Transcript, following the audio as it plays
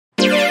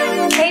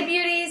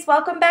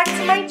welcome back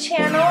to my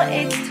channel.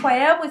 It's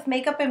Toya with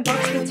Makeup and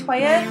Books with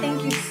Toya.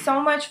 Thank you so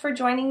much for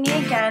joining me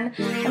again.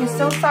 I'm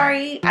so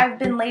sorry I've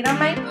been late on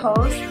my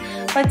post,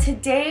 but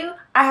today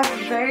I have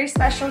a very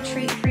special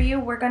treat for you.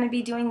 We're going to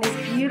be doing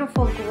this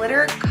beautiful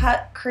glitter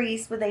cut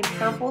crease with a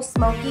purple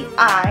smoky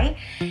eye,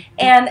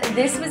 and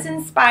this was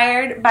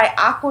inspired by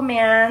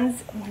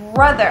Aquaman's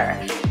brother.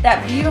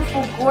 That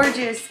beautiful,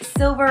 gorgeous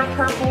silver,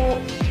 purple,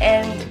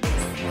 and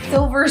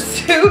silver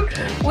suit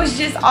was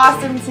just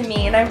awesome to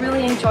me, and I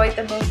really enjoyed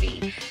the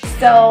movie.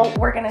 So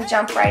we're gonna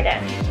jump right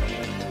in.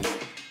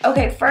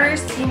 Okay,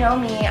 first, you know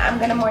me, I'm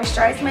gonna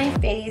moisturize my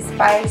face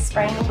by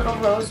spraying a little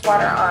rose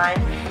water on,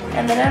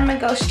 and then I'm gonna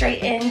go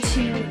straight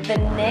into the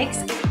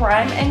NYX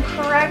Prime and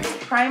Correct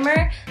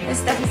primer. This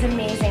stuff is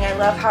amazing. I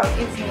love how it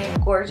gives me a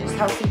gorgeous,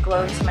 healthy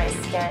glow to my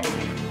skin.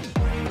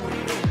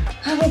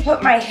 I'm gonna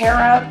put my hair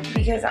up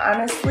because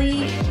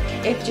honestly,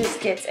 it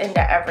just gets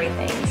into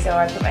everything. So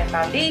I put my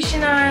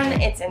foundation on,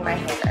 it's in my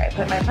hair. I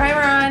put my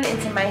primer on,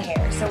 it's in my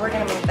hair. So we're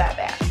gonna move that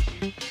back.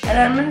 And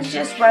I'm gonna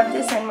just rub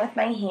this in with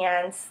my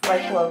hands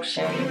like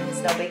lotion.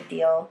 It's no big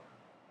deal.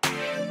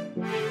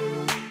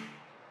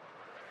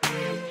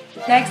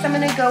 Next, I'm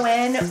gonna go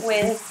in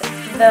with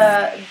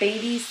the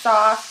Baby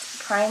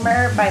Soft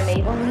primer by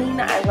Maybelline.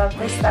 I love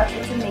this stuff,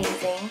 it's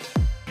amazing.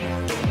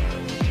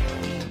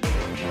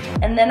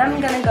 And then I'm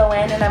going to go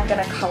in and I'm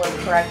going to color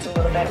correct a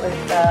little bit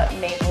with the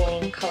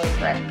Maybelline Color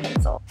Correct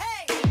pencil.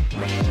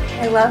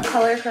 I love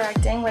color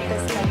correcting with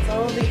this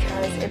pencil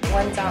because it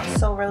blends out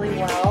so really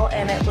well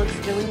and it looks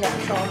really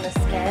natural on the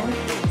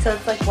skin. So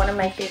it's like one of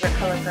my favorite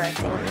color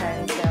correcting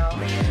pens now.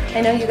 I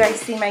know you guys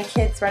see my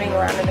kids running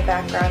around in the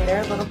background.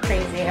 They're a little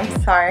crazy.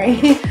 I'm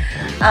sorry.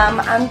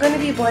 I'm going to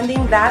be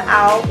blending that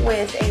out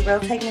with a Real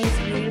Techniques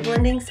Beauty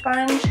Blending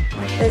Sponge.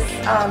 This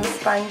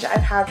sponge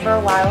I've had for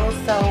a while,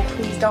 so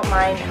please don't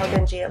mind how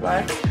dingy it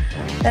looks.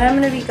 Then I'm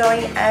going to be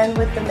going in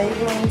with the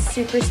Maybelline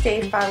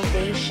Superstay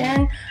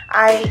Foundation.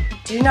 I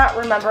do not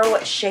remember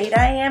what shade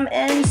I am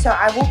in, so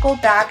I will go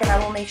back and I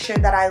will make sure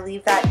that I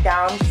leave that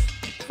down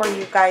for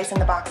you guys in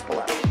the box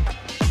below.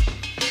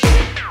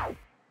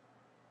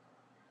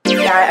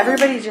 Yeah,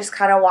 everybody just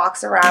kind of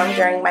walks around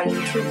during my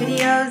YouTube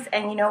videos,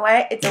 and you know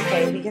what? It's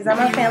okay because I'm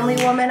a family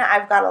woman.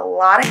 I've got a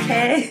lot of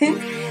kids.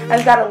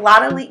 I've got a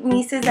lot of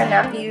nieces and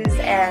nephews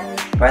and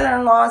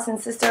brother-in-laws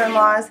and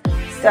sister-in-laws.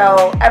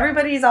 So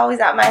everybody's always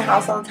at my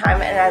house all the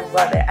time, and I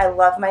love it. I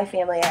love my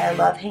family. I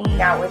love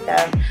hanging out with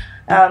them.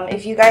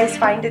 If you guys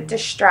find it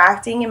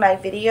distracting in my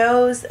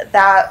videos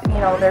that, you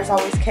know, there's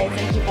always kids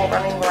and people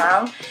running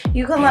around,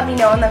 you can let me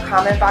know in the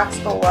comment box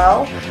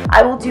below.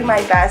 I will do my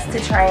best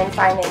to try and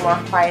find a more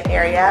quiet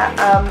area.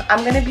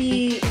 I'm going to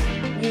be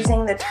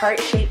using the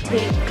Tarte Shape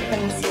Tape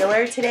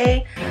Concealer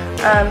today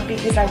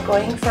because I'm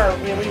going for a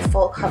really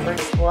full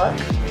coverage look.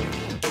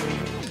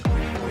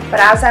 But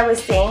as I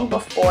was saying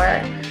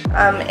before,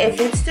 if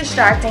it's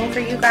distracting for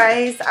you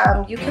guys,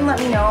 you can let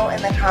me know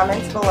in the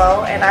comments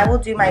below, and I will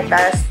do my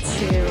best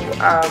to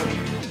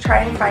try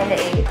and find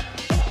a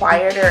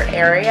quieter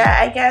area,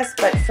 I guess.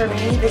 But for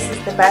me, this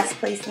is the best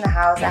place in the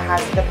house. It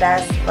has the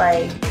best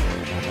like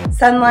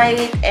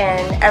sunlight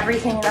and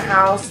everything in the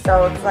house,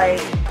 so it's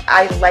like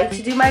I like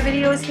to do my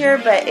videos here,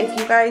 but if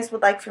you guys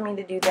would like for me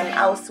to do them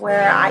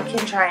elsewhere, I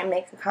can try and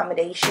make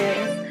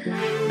accommodations.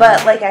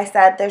 But like I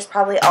said, there's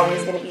probably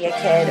always going to be a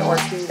kid or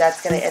two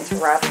that's going to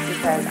interrupt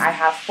because I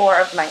have 4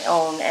 of my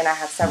own and I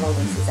have several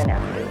nieces and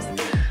nephews.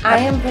 I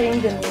am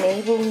putting the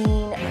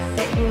Maybelline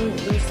Fit Me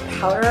Loose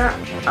Powder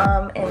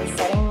and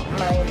setting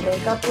my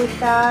makeup with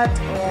that,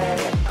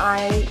 and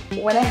I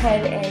went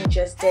ahead and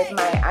just did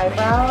my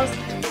eyebrows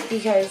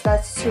because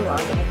that's too long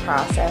of a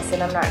process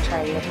and I'm not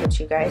trying to put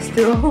you guys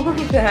through all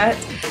of that.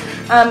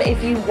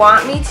 If you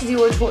want me to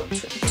do a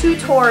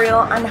tutorial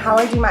on how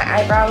I do my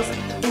eyebrows,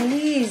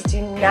 please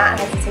do not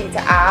hesitate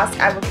to ask.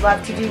 I would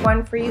love to do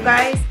one for you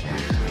guys.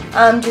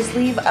 Just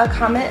leave a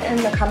comment in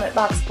the comment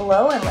box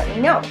below and let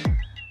me know.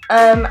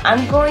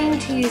 I'm going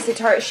to use the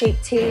Tarte Shape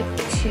Tape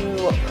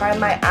to prime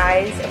my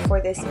eyes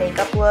for this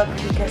makeup look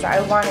because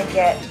I want to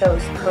get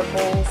those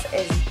purples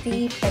as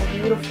deep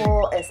and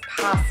beautiful as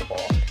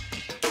possible.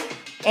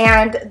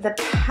 And the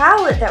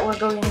palette that we're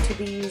going to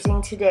be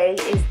using today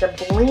is the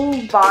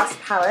Bling Boss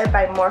palette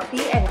by Morphe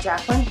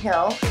Jaclyn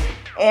Hill.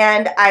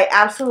 And I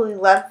absolutely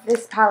love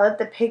this palette.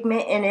 The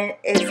pigment in it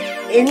is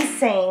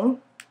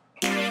insane.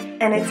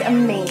 And it's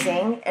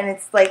amazing, and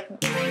it's like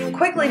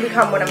quickly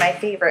become one of my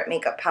favorite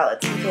makeup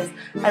palettes because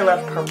I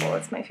love purple.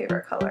 It's my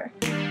favorite color.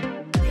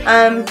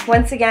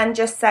 Once again,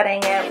 just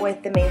setting it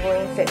with the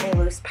Maybelline Fit Me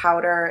Loose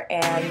powder,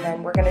 and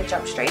then we're gonna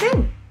jump straight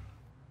in.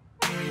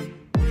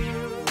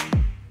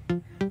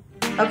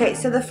 Okay,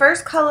 so the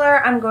first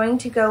color I'm going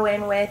to go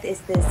in with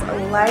is this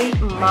light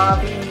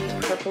mauve-y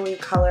purpley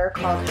color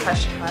called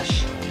Hush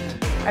Hush.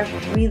 I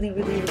really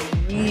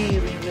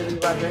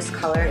love this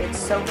color. It's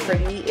so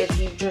pretty. If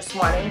you're just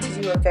wanting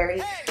to do a very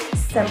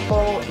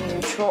simple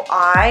neutral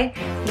eye,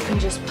 you can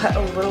just put a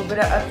little bit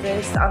of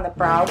this on the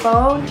brow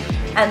bone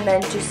and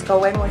then just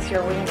go in with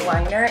your winged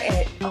liner, and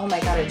it, oh my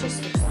god, it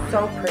just looks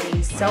so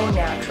pretty, so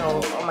natural.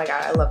 Oh my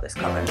god, I love this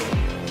color.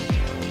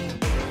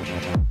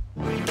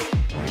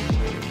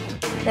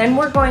 Then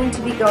we're going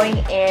to be going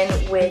in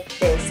with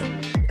this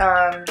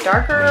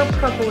darker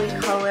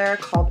purpley color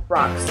called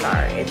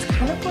Rockstar. It's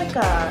kind of like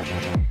a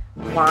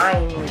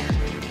wine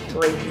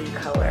grapey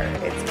color.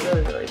 It's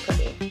really, really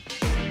pretty.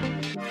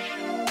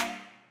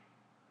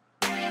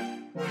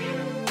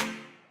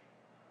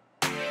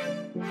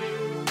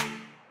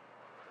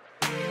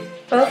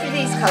 Both of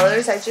these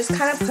colors I just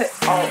kind of put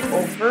all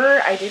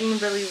over. I didn't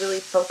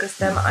really focus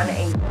them on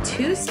a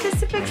too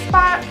specific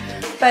spot,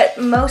 but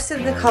most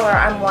of the color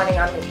I'm wanting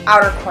on the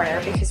outer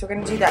corner because we're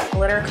going to do that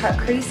glitter cut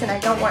crease and I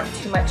don't want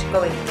too much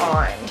going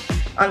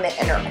on the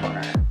inner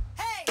corner.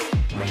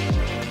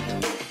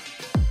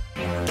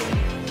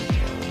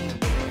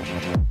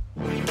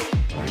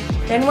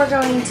 Then we're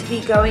going to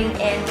be going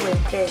in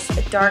with this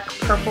dark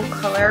purple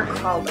color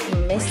called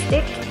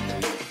Mystic.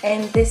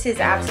 And this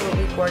is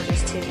absolutely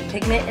gorgeous too. The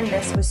pigment in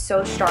this was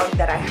so strong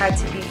that I had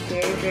to be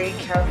very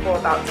careful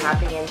about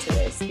tapping into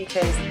this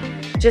because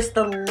just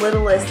the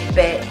littlest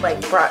bit like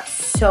brought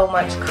so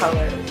much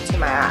color to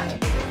my eye.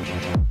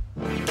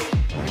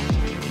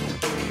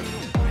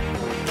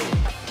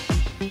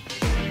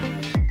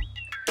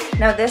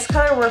 Now this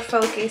color we're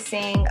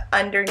focusing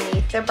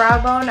underneath the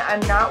brow bone.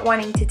 I'm not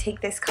wanting to take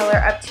this color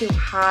up too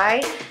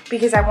high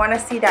because I want to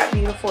see that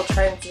beautiful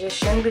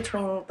transition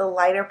between the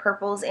lighter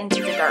purples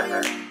into the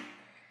darker.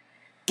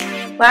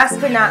 Last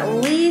but not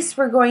least,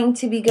 we're going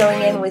to be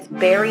going in with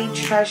Buried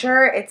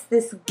Treasure. It's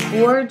this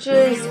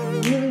gorgeous,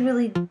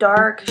 really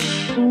dark,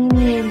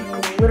 sheeny,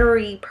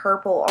 glittery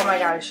purple. Oh my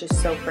god, it's just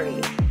so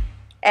pretty.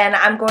 And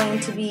I'm going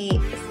to be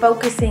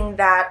focusing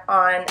that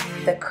on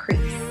the crease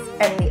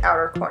and the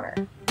outer corner.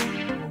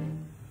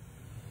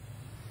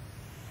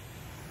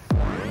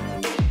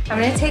 I'm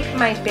going to take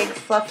my big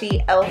fluffy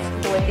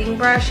e.l.f. blending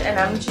brush and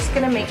I'm just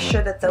going to make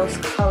sure that those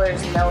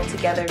colors meld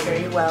together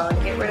very well and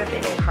get rid of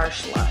any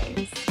harsh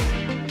lines.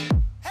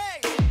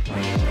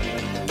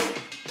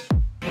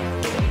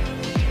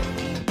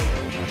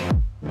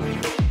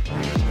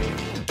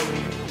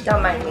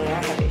 Don't mind me,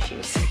 I have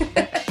issues.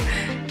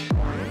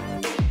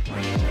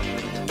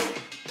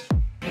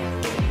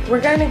 We're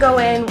going to go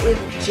in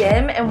with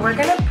Gem and we're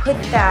going to put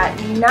that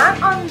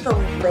not on the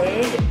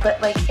lid,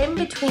 but like in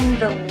between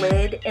the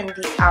lid and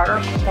the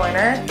outer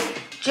corner,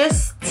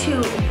 just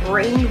to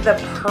bring the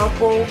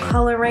purple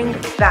coloring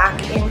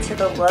back into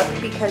the look,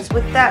 because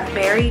with that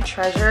Buried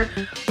Treasure,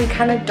 we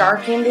kind of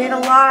darkened it a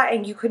lot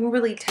and you couldn't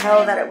really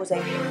tell that it was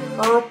a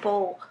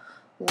purple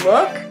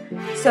look.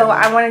 So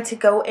I wanted to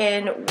go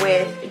in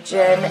with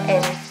Gem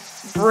and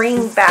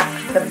bring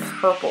back the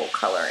purple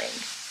coloring.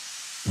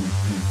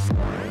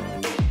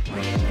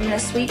 I'm going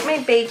to sweep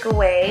my bake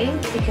away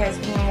because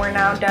we're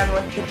now done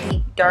with the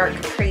deep, dark,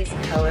 crazy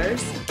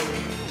colors.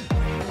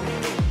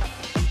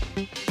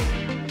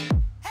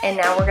 And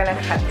now we're going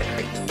to cut the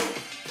crease.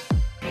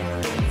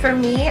 For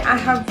me, I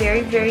have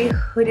very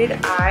hooded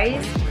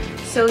eyes,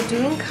 so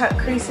doing cut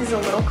crease is a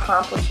little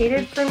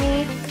complicated for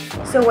me.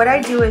 So what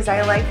I do is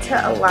I like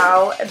to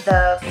allow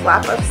the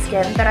flap of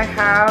skin that I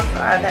have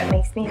that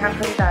makes me have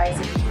hooded eyes.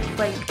 It's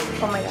like,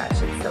 oh my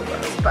gosh, it's so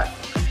gross, but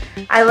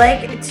I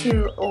like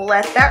to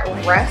let that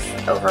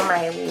rest over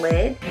my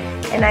lid,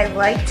 and I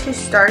like to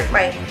start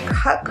my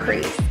cut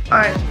crease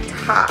on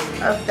top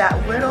of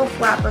that little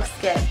flap of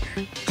skin,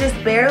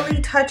 just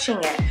barely touching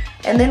it.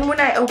 And then when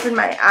I open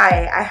my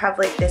eye, I have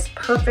like this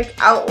perfect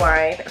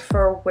outline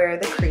for where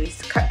the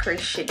cut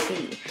crease should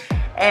be.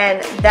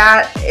 And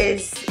that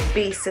is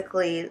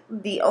basically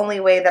the only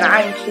way that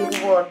I'm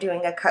capable of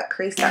doing a cut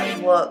crease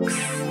that looks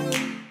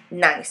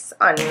nice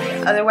on me.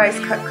 Otherwise,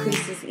 cut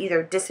creases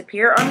either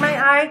disappear on my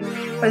eye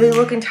or they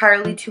look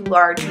entirely too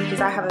large because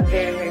I have a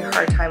very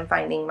hard time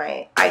finding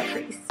my eye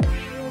crease.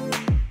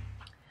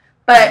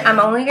 But I'm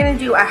only going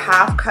to do a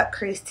half cut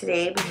crease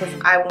today because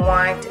I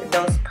want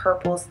those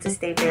purples to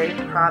stay very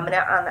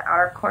prominent on the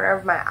outer corner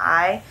of my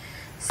eye.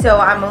 So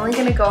I'm only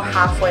going to go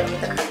halfway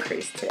with the cut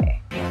crease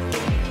today.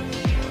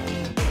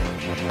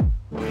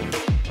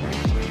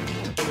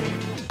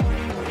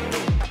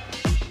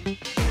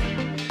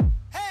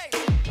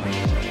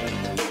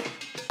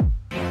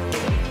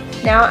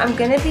 Now I'm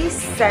going to be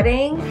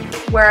setting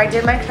where I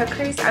did my cut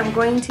crease. I'm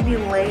going to be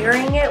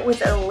layering it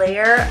with a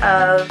layer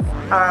of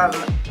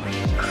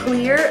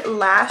clear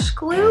lash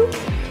glue.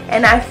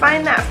 And I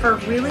find that for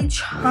really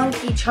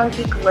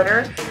chunky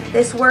glitter,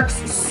 this works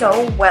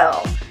so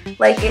well.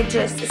 Like, it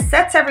just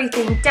sets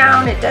everything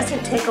down. It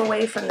doesn't take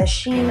away from the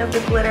sheen of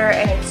the glitter,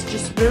 and it's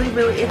just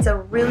it's a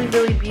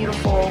really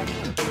beautiful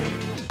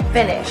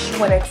finish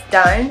when it's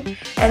done.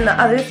 And the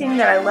other thing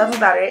that I love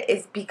about it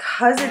is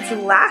because it's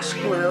lash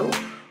glue,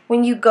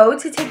 when you go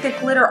to take the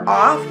glitter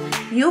off,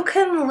 you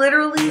can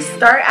literally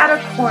start at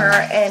a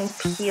corner and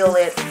peel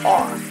it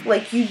off.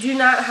 Like, you do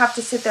not have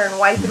to sit there and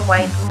wipe and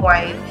wipe and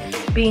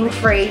wipe, being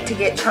afraid to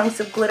get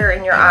chunks of glitter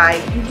in your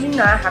eye. You do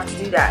not have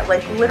to do that.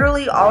 Like,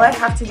 literally all I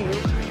have to do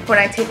when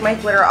I take my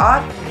glitter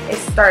off is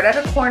start at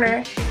a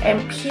corner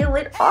and peel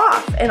it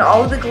off, and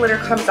all of the glitter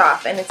comes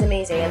off, and it's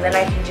amazing. And then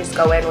I can just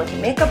go in with a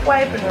makeup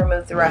wipe and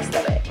remove the rest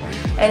of it,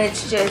 and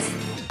it's just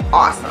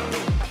awesome.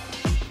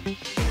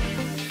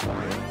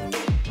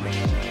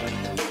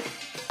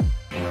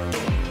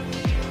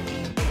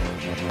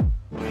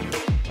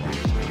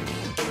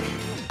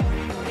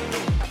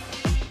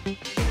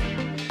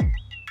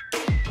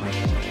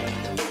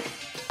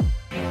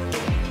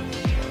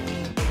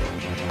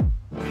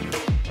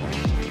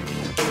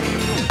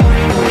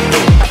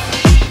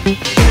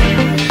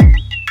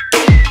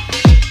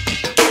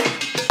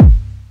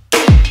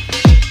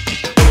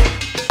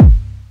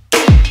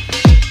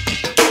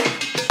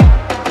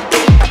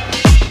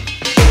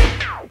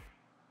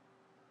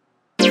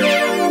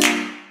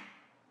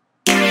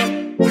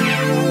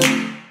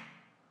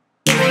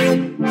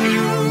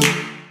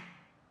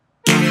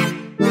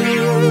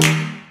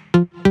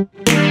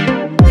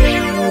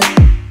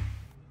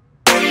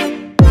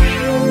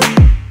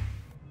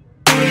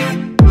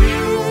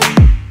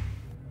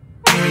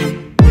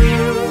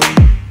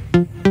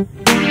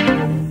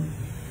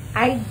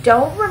 I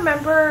don't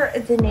remember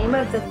the name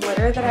of the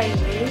glitter that I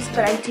used,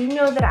 but I do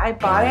know that I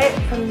bought it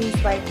from these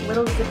like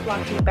little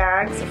Ziploc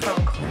bags from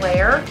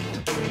Claire's.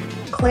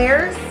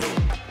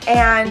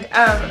 And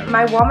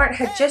my Walmart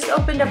had just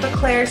opened up a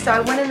Claire's, so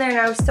I went in there and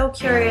I was so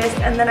curious,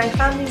 and then I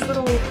found these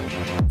little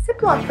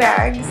Ziploc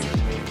bags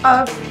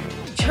of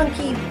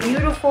chunky,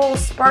 beautiful,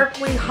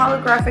 sparkly,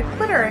 holographic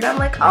glitter, and I'm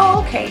like,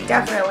 oh, okay,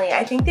 definitely.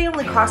 I think they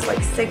only cost like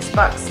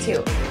 $6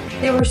 too.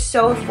 They were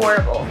so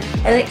affordable,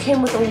 and it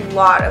came with a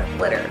lot of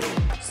glitter,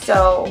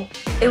 so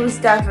it was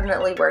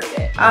definitely worth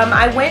it.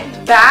 I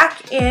went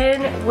back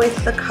in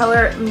with the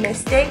color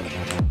Mystic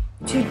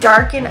to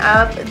darken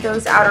up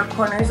those outer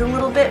corners a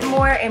little bit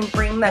more and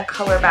bring that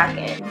color back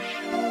in.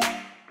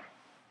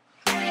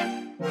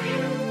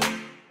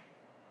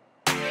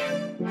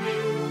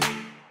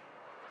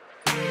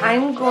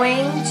 I'm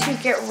going to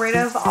get rid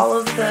of all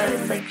of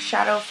the like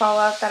shadow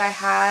fallout that I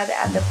had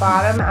at the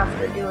bottom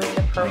after doing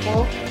the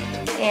purple,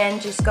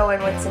 and just go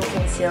in with some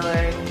concealer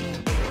and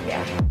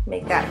yeah,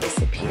 make that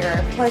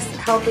disappear, plus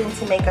helping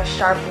to make a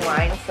sharp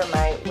line for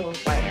my wing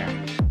liner.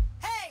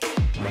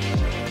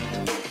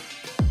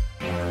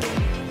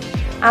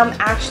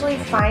 Actually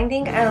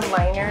finding a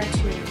liner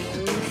to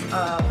use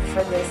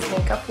for this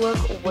makeup look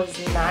was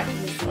not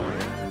easy.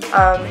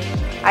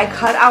 I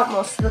cut out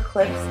most of the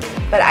clips,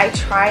 but I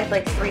tried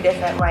like 3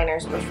 different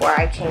liners before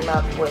I came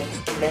up with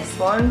this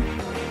one.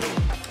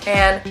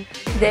 And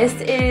this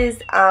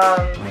is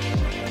a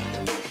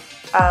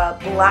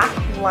black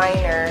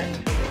liner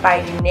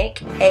by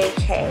Nick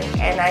AK,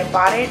 and I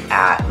bought it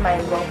at my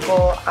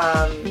local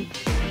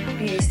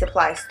beauty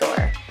supply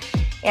store.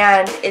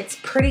 And it's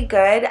pretty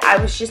good. I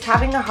was just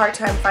having a hard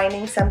time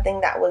finding something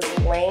that was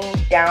laying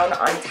down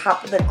on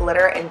top of the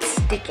glitter and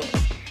sticking.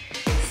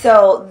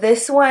 So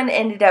this one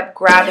ended up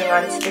grabbing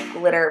onto the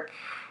glitter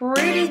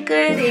pretty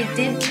good. It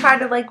did try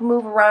to like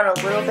move around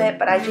a little bit,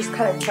 but I just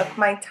kind of took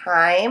my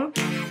time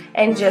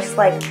and just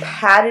like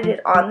patted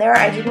it on there.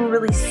 I didn't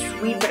really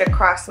sweep it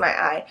across my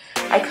eye.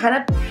 I kind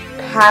of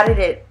patted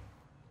it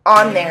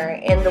on there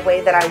in the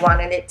way that I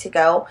wanted it to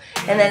go,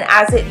 and then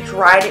as it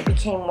dried it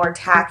became more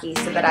tacky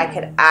so that I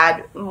could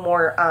add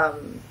more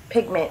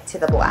pigment to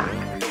the black.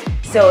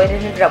 So it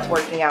ended up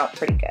working out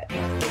pretty good.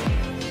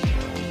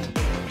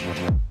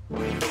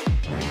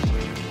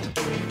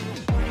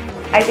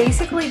 I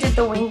basically did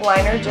the wing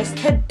liner just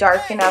to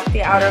darken up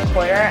the outer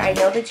corner. I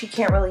know that you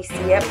can't really see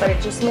it, but it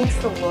just makes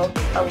the look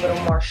a little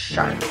more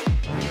sharp.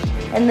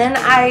 And then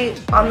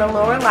on the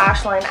lower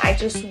lash line, I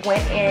just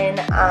went in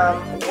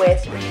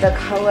with the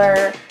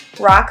color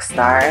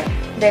Rockstar,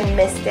 then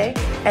Mystic,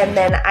 and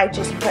then I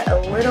just put a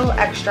little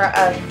extra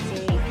of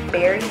the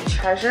Berry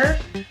Treasure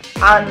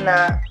on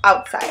the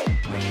outside.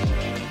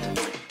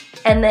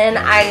 And then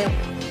I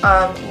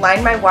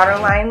lined my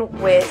waterline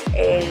with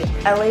a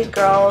LA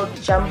Girl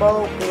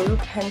Jumbo Blue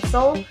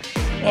pencil,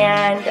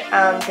 and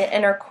the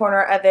inner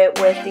corner of it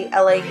with the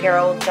LA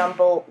Girl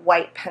Jumbo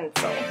White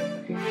pencil.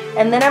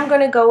 And then I'm going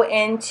to go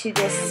into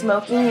this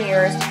Smoky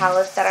Mirrors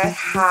palette that I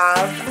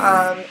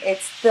have.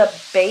 It's the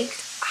baked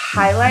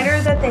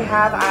highlighter that they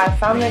have. I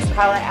found this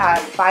palette at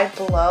Five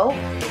Below,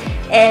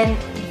 and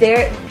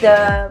the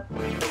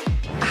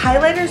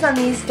highlighters on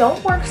these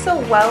don't work so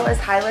well as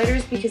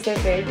highlighters because they're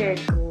very, very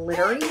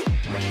glittery.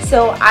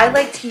 So I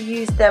like to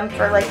use them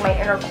for like my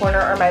inner corner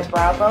or my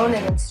brow bone,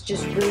 and it's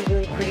just really,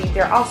 really pretty.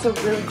 They're also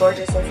really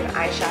gorgeous as an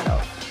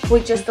eyeshadow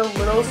with just a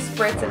little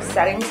spritz of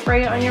setting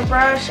spray on your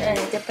brush and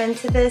dip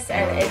into this,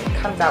 and it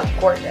comes out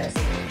gorgeous.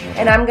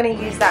 And I'm going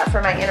to use that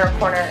for my inner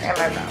corner and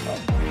my brow bone.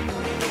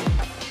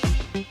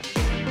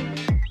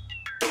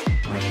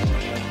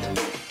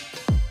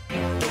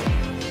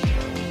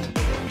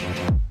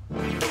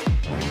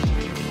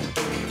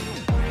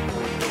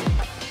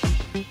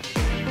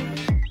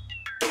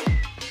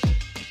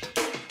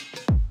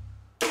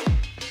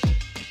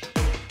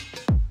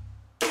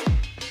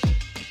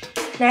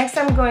 Next,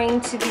 I'm going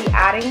to be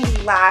adding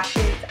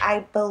lashes. I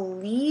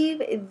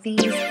believe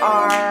these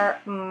are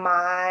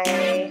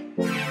my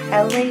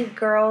LA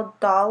Girl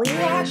Dolly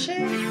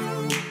lashes.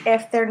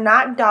 If they're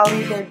not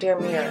Dolly, they're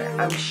Demure,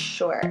 I'm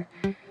sure.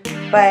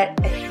 But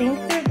I think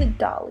they're the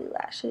Dolly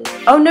lashes.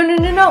 Oh, no, no,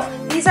 no,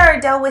 no. These are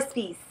Andell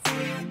Whispies.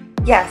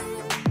 Yes,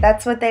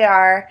 that's what they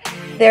are.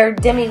 They're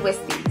demi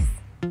Whispies.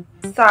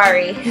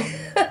 Sorry.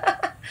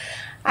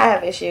 I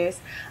have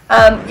issues.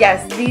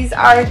 Yes, these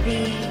are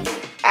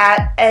the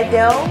at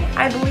Andell,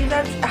 I believe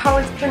that's how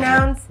it's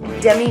pronounced,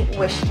 demi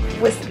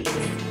Whispies.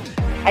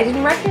 I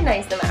didn't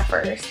recognize them at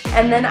first.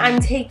 And then I'm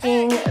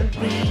taking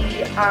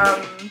the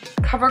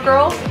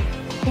CoverGirl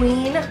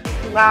Queen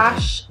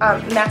Lash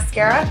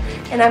Mascara,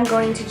 and I'm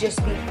going to just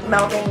be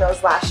melding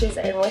those lashes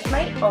in with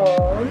my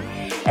own.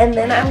 And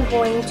then I'm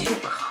going to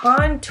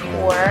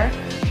contour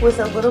with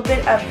a little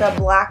bit of the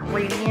Black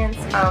Radiance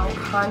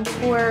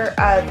contour,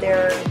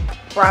 their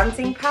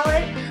bronzing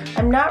palette.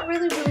 I'm not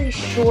really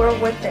sure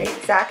what the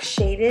exact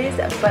shade is,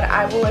 but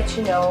I will let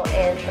you know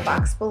in the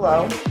box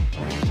below.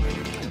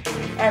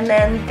 And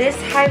then this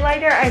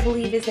highlighter, I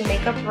believe, is a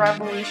Makeup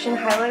Revolution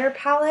highlighter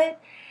palette.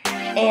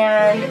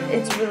 and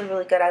it's really,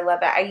 really good. I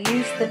love it. I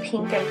used the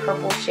pink and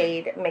purple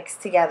shade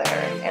mixed together,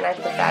 and I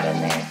put that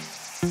in there.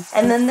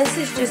 And then this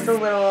is just a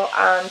little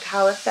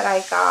palette that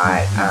I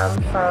got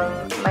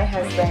from my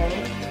husband,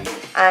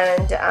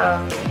 and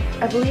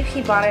I believe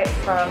he bought it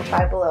from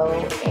Five Below,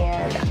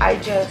 and I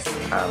just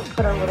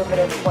put a little bit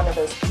of one of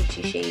those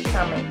peachy shades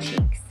on my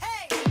cheeks.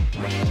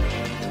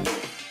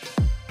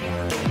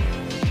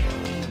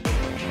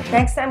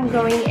 Next, I'm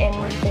going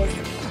in with this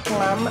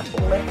Plum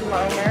Lip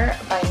Liner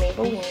by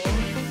Maybelline.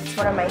 It's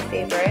one of my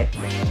favorites,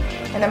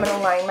 and I'm going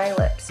to line my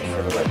lips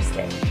for the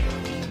lipstick.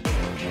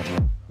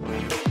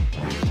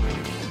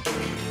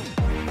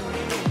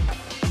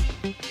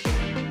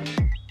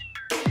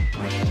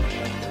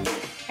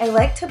 I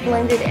like to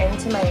blend it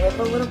into my lip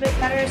a little bit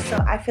better, so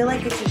I feel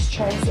like it just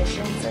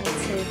transitions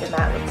into the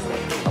matte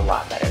lipstick a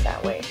lot better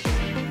that way.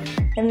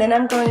 And then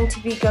I'm going to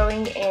be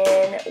going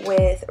in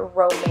with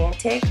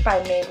Romantic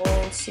by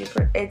Maybelline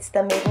Super. It's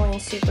the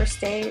Maybelline Super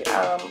Stay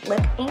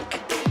Lip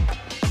Ink.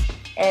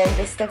 And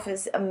this stuff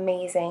is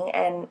amazing,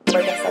 and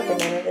like I said, the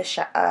name of the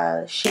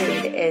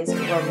shade is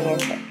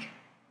Romantic.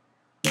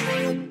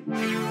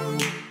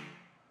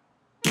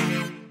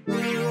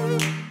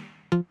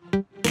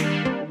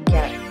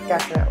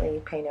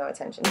 Definitely pay no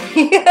attention.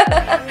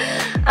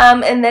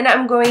 And then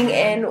I'm going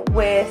in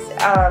with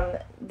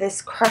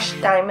this Crushed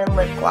Diamond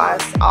Lip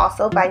Gloss,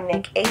 also by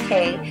Nick AK,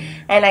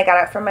 and I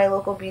got it from my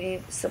local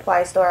beauty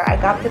supply store. I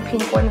got the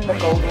pink one and the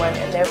gold one,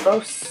 and they're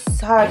both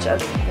such a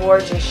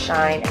gorgeous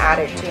shine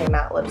added to a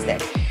matte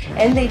lipstick,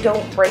 and they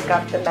don't break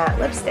up the matte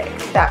lipstick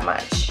that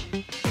much.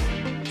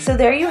 So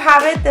there you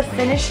have it, the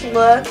finished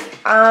look.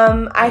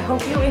 I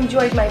hope you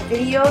enjoyed my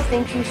video.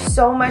 Thank you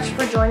so much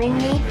for joining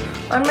me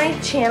on my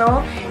channel.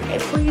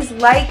 And please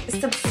like,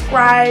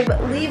 subscribe,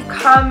 leave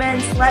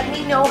comments, let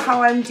me know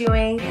how I'm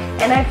doing,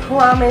 and I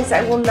promise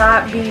I will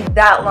not be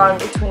that long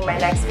between my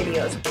next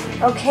videos.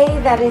 Okay,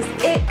 that is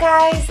it,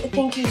 guys.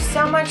 Thank you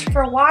so much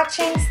for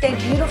watching. Stay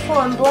beautiful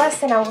and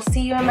blessed, and I will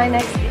see you in my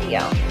next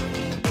video.